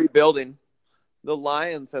 Speaking of rebuilding, the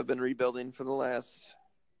Lions have been rebuilding for the last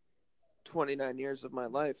 29 years of my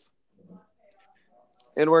life.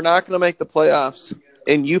 And we're not going to make the playoffs.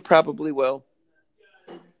 And you probably will.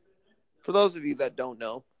 For those of you that don't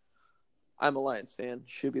know, I'm a Lions fan.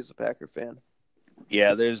 Shuby's a Packer fan.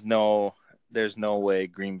 Yeah, there's no way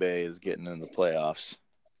Green Bay is getting in the playoffs.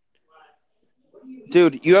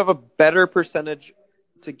 Dude, you have a better percentage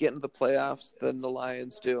to get into the playoffs than the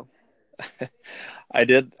Lions do. I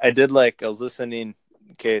was listening.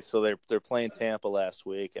 Okay, so they're playing Tampa last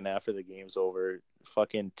week, and after the game's over,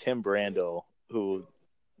 fucking Tim Brando, who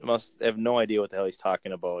must have no idea what the hell he's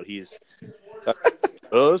talking about. He's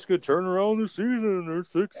this could turn around the season. They're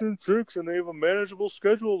 6-6, and they have a manageable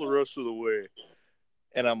schedule the rest of the way.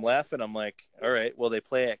 And I'm laughing. I'm like, all right, well, they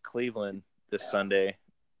play at Cleveland this Sunday,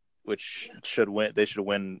 which should win. They should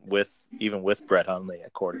win with Brett Hundley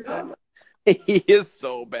at quarterback. He is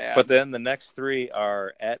so bad. But then the next 3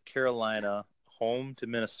 are at Carolina, home to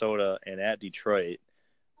Minnesota, and at Detroit.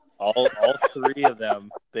 All 3 of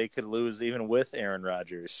them they could lose even with Aaron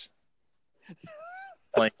Rodgers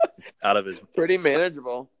playing out of his pretty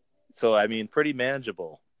manageable. So I mean, pretty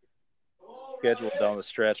manageable schedule down the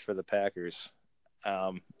stretch for the Packers.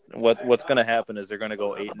 What's going to happen is they're going to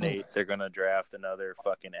go 8-8. They're going to draft another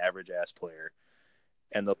fucking average ass player,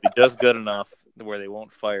 and they'll be just good enough where they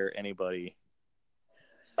won't fire anybody.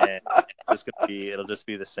 And it'll just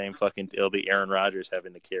be the same fucking. It'll be Aaron Rodgers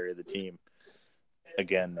having to carry the team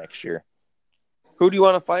again next year. Who do you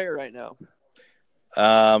want to fire right now?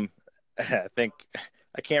 I think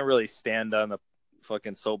I can't really stand on the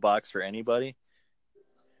fucking soapbox for anybody,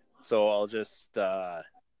 so I'll just.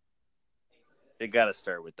 It got to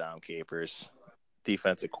start with Dom Capers,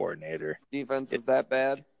 defensive coordinator. Defense is that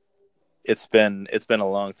bad? It's been a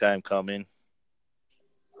long time coming.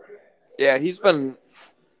 Yeah, he's been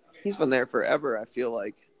there forever, I feel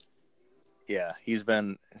like. Yeah, he's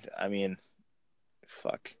been. I mean,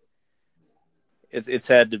 fuck. It's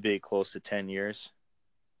had to be close to 10 years.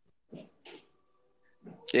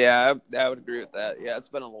 Yeah, I would agree with that. Yeah, it's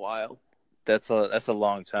been a while. That's a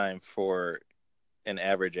long time for an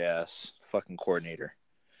average ass fucking coordinator.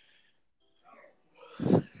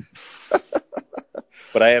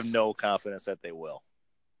 But I have no confidence that they will.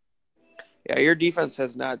 Yeah, your defense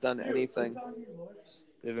has not done anything.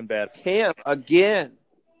 They've been bad. Cam again.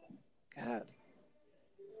 God.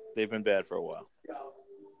 They've been bad for a while.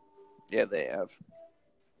 Yeah, they have.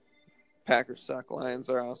 Packers suck. Lions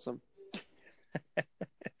are awesome.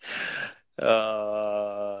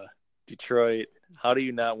 Detroit. How do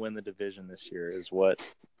you not win the division this year? Is what?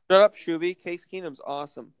 Shut up, Shuby. Case Keenum's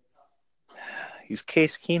awesome. He's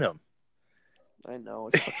Case Keenum. I know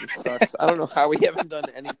it fucking sucks. I don't know how we haven't done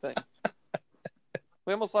anything.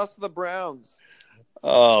 We almost lost to the Browns.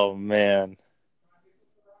 Oh man.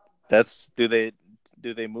 Do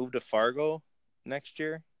they move to Fargo next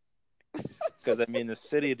year? Because I mean, the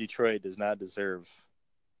city of Detroit does not deserve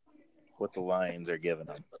what the Lions are giving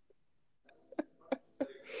them.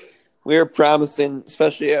 We are promising,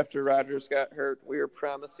 especially after Rodgers got hurt, we are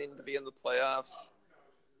promising to be in the playoffs,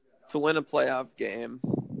 to win a playoff game.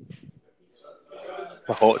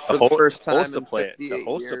 For the first time in 58 years. To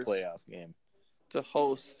host a playoff game. To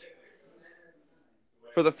host.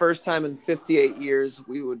 For the first time in 58 years,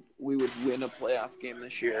 we would win a playoff game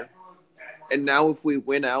this year. And now if we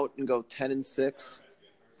win out and go 10-6,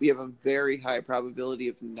 we have a very high probability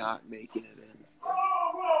of not making it in.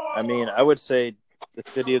 I mean, I would say the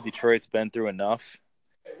city of Detroit's been through enough.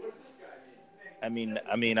 I mean,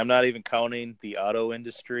 I'm not even counting the auto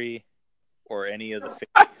industry or any of the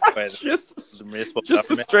by the municipal just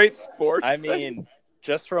government. a straight sports. I thing? mean,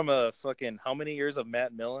 just from a fucking how many years of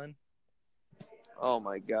Matt Millen? Oh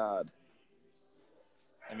my god.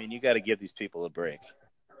 I mean, you got to give these people a break.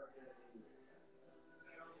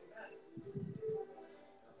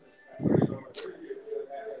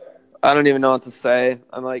 I don't even know what to say.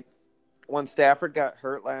 I'm like, when Stafford got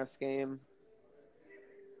hurt last game,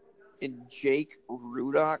 and Jake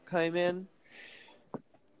Rudock came in.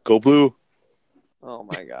 Go Blue. Oh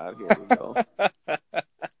my god, here we go.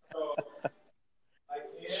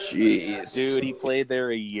 Jeez. Dude, he played there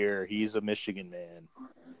a year. He's a Michigan man.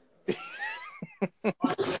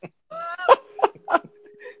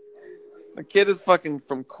 The kid is fucking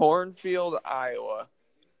from Cornfield, Iowa.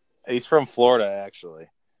 He's from Florida, actually.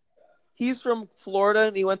 He's from Florida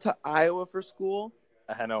and he went to Iowa for school?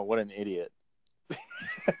 I know, what an idiot.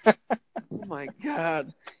 Oh my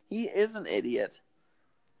god. He is an idiot.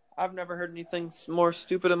 I've never heard anything more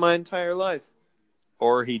stupid in my entire life.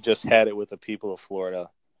 Or he just had it with the people of Florida.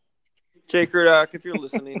 Jake Rudock, if you're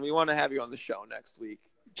listening, we want to have you on the show next week.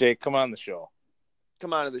 Jake, come on the show.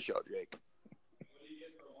 Come on to the show, Jake.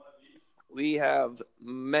 We have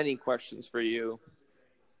many questions for you.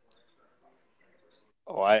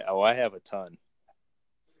 Oh, I have a ton.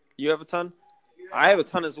 You have a ton? I have a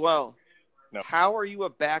ton as well. No. How are you a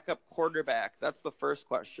backup quarterback? That's the first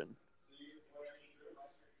question.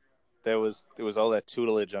 It was all that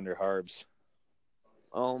tutelage under Harbs.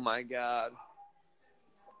 Oh my god.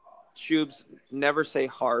 Shubes, never say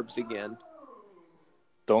Harbs again.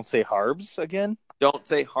 Don't say Harbs again? Don't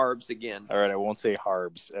say Harbs again. All right, I won't say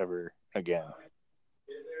Harbs ever again.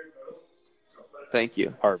 Thank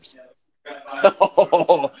you. Harbs.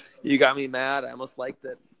 Oh, you got me mad. I almost liked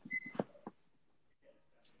it.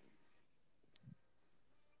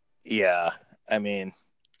 Yeah, I mean,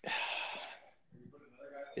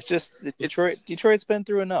 it's just Detroit's been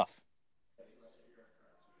through enough.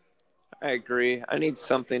 I agree. I need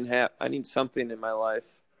something. I need something in my life.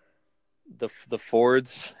 The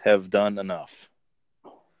Fords have done enough.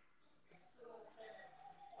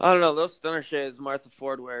 I don't know. Those stunner shades Martha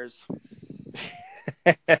Ford wears.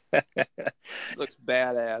 Looks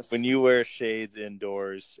badass. When you wear shades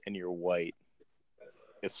indoors and you're white,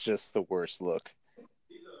 it's just the worst look.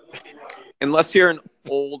 Unless you're an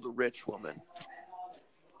old rich woman.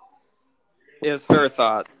 Is her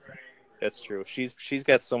thought. That's true. She's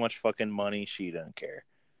got so much fucking money, she doesn't care.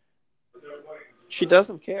 She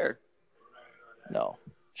doesn't care. No.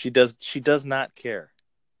 She does not care.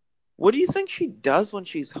 What do you think she does when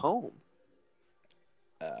she's home?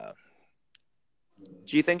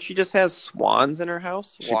 Do you think she just has swans in her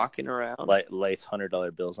house walking around? Lights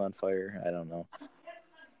 $100 bills on fire? I don't know.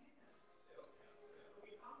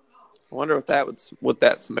 I wonder what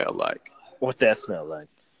that smelled like. What that smelled like.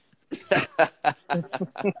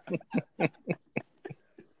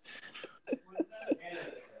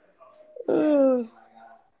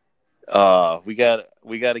 We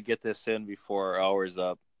got to get this in before our hour's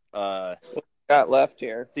up. Got left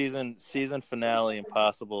here. Season finale and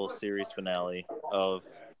possible series finale of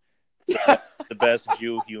the best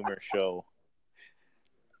Jew humor show.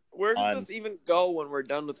 Where does this even go when we're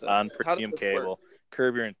done with this? On premium cable.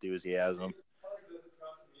 Curb Your Enthusiasm.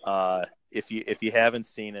 If you haven't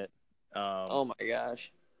seen it, oh my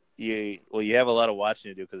gosh, you have a lot of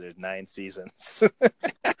watching to do because there's 9 seasons.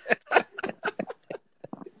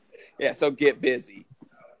 Yeah, so get busy.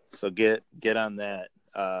 So get on that.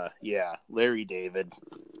 Yeah, Larry David,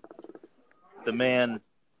 the man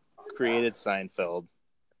created Seinfeld.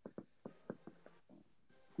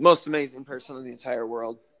 Most amazing person in the entire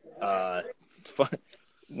world.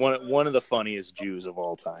 One of the funniest Jews of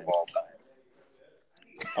all time.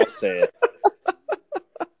 I'll say it.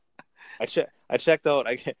 I checked out.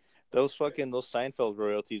 Those Seinfeld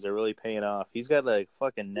royalties are really paying off. He's got like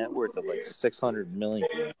fucking net worth of like $600 million.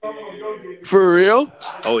 For real?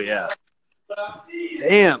 Oh yeah.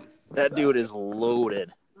 Damn, that dude is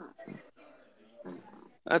loaded.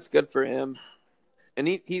 That's good for him. And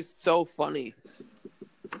he's so funny.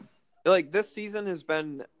 Like, this season has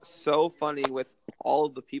been so funny with all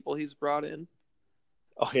of the people he's brought in.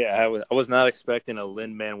 Oh yeah, I was not expecting a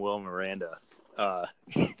Lin-Manuel Miranda.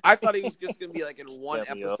 I thought he was just gonna be like in one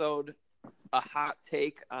episode, a hot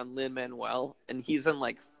take on Lin-Manuel, and he's in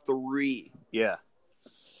like 3. Yeah,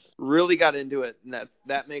 really got into it, and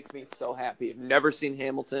that makes me so happy. I've never seen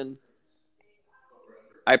Hamilton.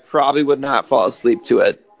 I probably would not fall asleep to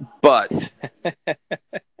it, but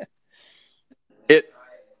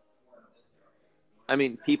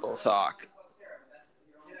people talk.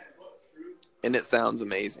 and it sounds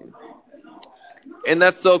amazing. And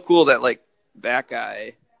that's so cool that like that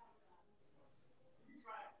guy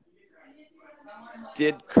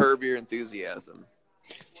did Curb Your Enthusiasm.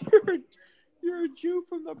 You're a Jew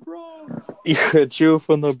from the Bronx. You're a Jew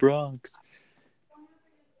from the Bronx.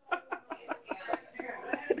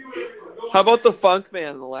 How about the Funk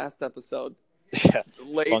Man in the last episode? Yeah,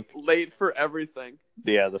 late for everything.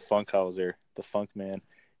 Yeah, the Funkhauser, the Funk Man.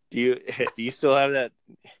 Do you still have that?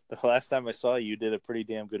 The last time I saw you, you did a pretty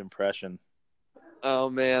damn good impression. Oh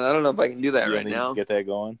man, I don't know if I can do that right now. Get that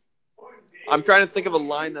going. I'm trying to think of a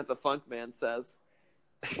line that the Funk Man says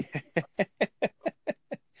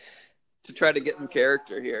to try to get in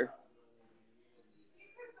character here.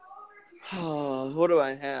 Oh, what do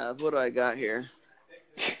I have? What do I got here?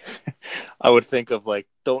 I would think of like,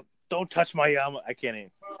 don't touch my yarmulke. I can't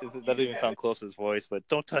even. That doesn't even sound close to his voice, but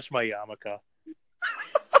don't touch my yarmulke.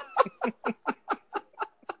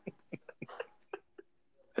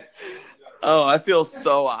 Oh, I feel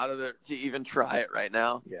so out of it to even try it right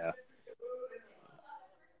now. Yeah.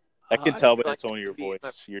 I can tell by the tone of your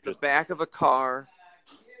voice. You're the just back of a car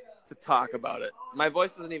to talk about it. My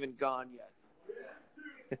voice isn't even gone yet.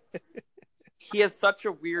 He has such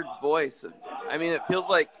a weird voice. I mean, it feels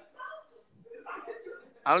like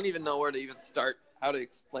I don't even know where to even start. How to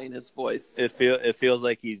explain his voice? It feels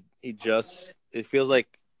like he feels like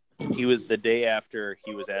he was the day after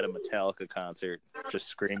he was at a Metallica concert, just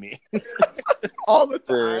screaming all the time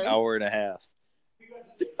for an hour and a half,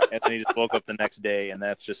 and then he just woke up the next day, and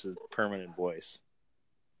that's just his permanent voice.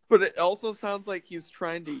 But it also sounds like he's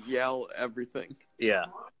trying to yell everything. Yeah,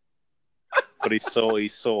 but he's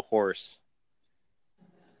so hoarse.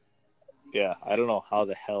 Yeah, I don't know how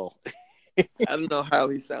the hell. I don't know how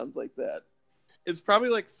he sounds like that. It's probably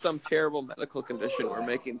like some terrible medical condition we're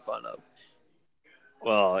making fun of.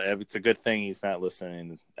 Well, it's a good thing he's not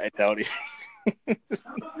listening. I doubt he.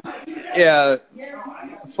 Yeah,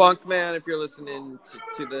 Funk Man, if you're listening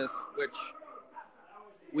to this, which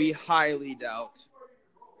we highly doubt,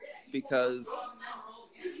 because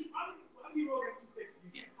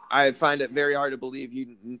I find it very hard to believe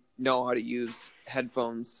you know how to use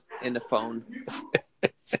headphones in a phone.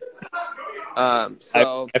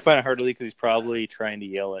 So I find it hard to believe because he's probably trying to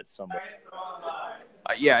yell at somebody.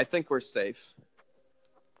 Yeah, I think we're safe.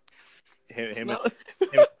 Him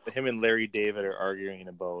and Larry David are arguing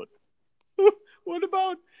about. What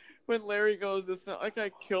about when Larry goes, "It's not like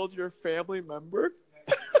I killed your family member"?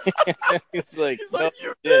 He's like,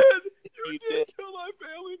 you did. You did kill my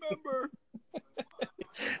family member.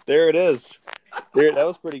 There it is. That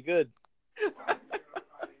was pretty good.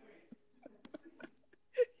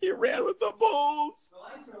 He ran with the bulls.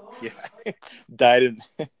 Yeah, died in.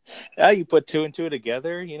 You put two and two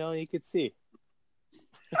together, you could see.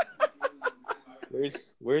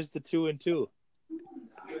 Where's the 2 and 2?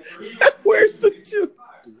 Where's the 2?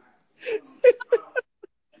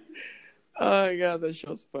 Oh my god, that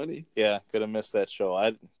show's funny. Yeah, could have missed that show.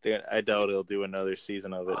 I doubt he'll do another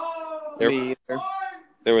season of it. Me either.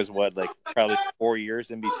 There was probably 4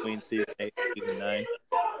 years in between season 8 and season 9.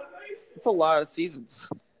 It's a lot of seasons.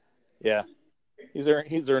 Yeah, he's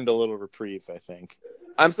earned a little reprieve, I think.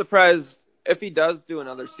 I'm surprised if he does do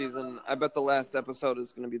another season. I bet the last episode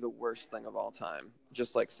is going to be the worst thing of all time,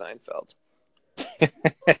 just like Seinfeld.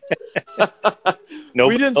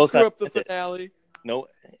 We didn't screw up the finale. No,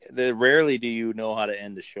 rarely do you know how to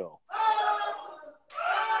end a show.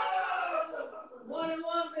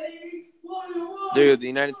 Dude, the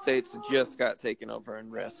United States just got taken over in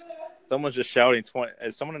Risk. Someone's just shouting 20.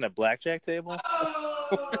 Is someone in a blackjack table?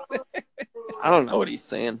 I don't know what he's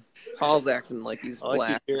saying. Paul's acting like he's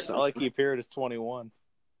black. All I keep hearing is 21.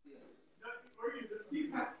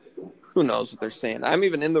 Who knows what they're saying? I'm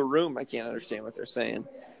even in the room. I can't understand what they're saying.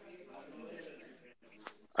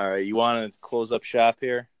 All right, you want to close up shop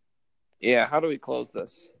here? Yeah, how do we close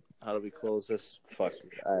this? Fuck,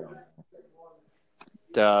 I don't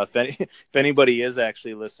know. If anybody is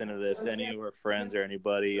actually listening to this, any of our friends or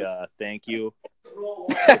anybody, thank you.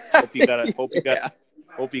 Hope you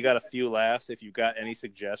got a few laughs. If you got any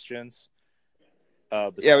suggestions,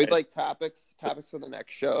 we'd like topics for the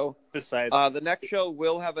next show. Besides, the next show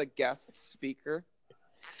will have a guest speaker.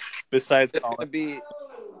 Besides, it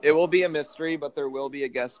will be a mystery, but there will be a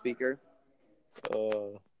guest speaker.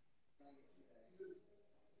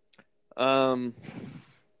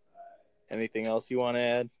 Anything else you want to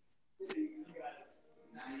add?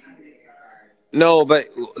 No, but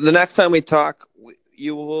the next time we talk,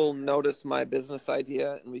 you will notice my business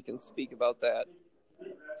idea, and we can speak about that,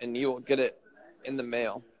 and you will get it in the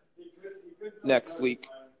mail next week.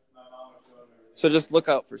 So just look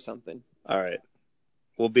out for something. All right.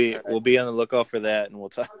 we'll be on the lookout for that, and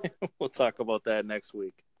we'll talk about that next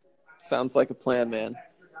week. Sounds like a plan, man.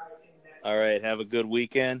 All right, have a good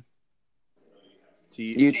weekend.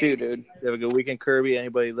 You too, dude. Have a good weekend, Kirby.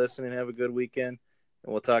 Anybody listening, have a good weekend,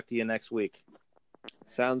 and we'll talk to you next week.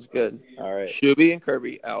 Sounds good. All right. Shuby and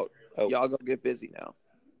Kirby out. Oh. Y'all go get busy now.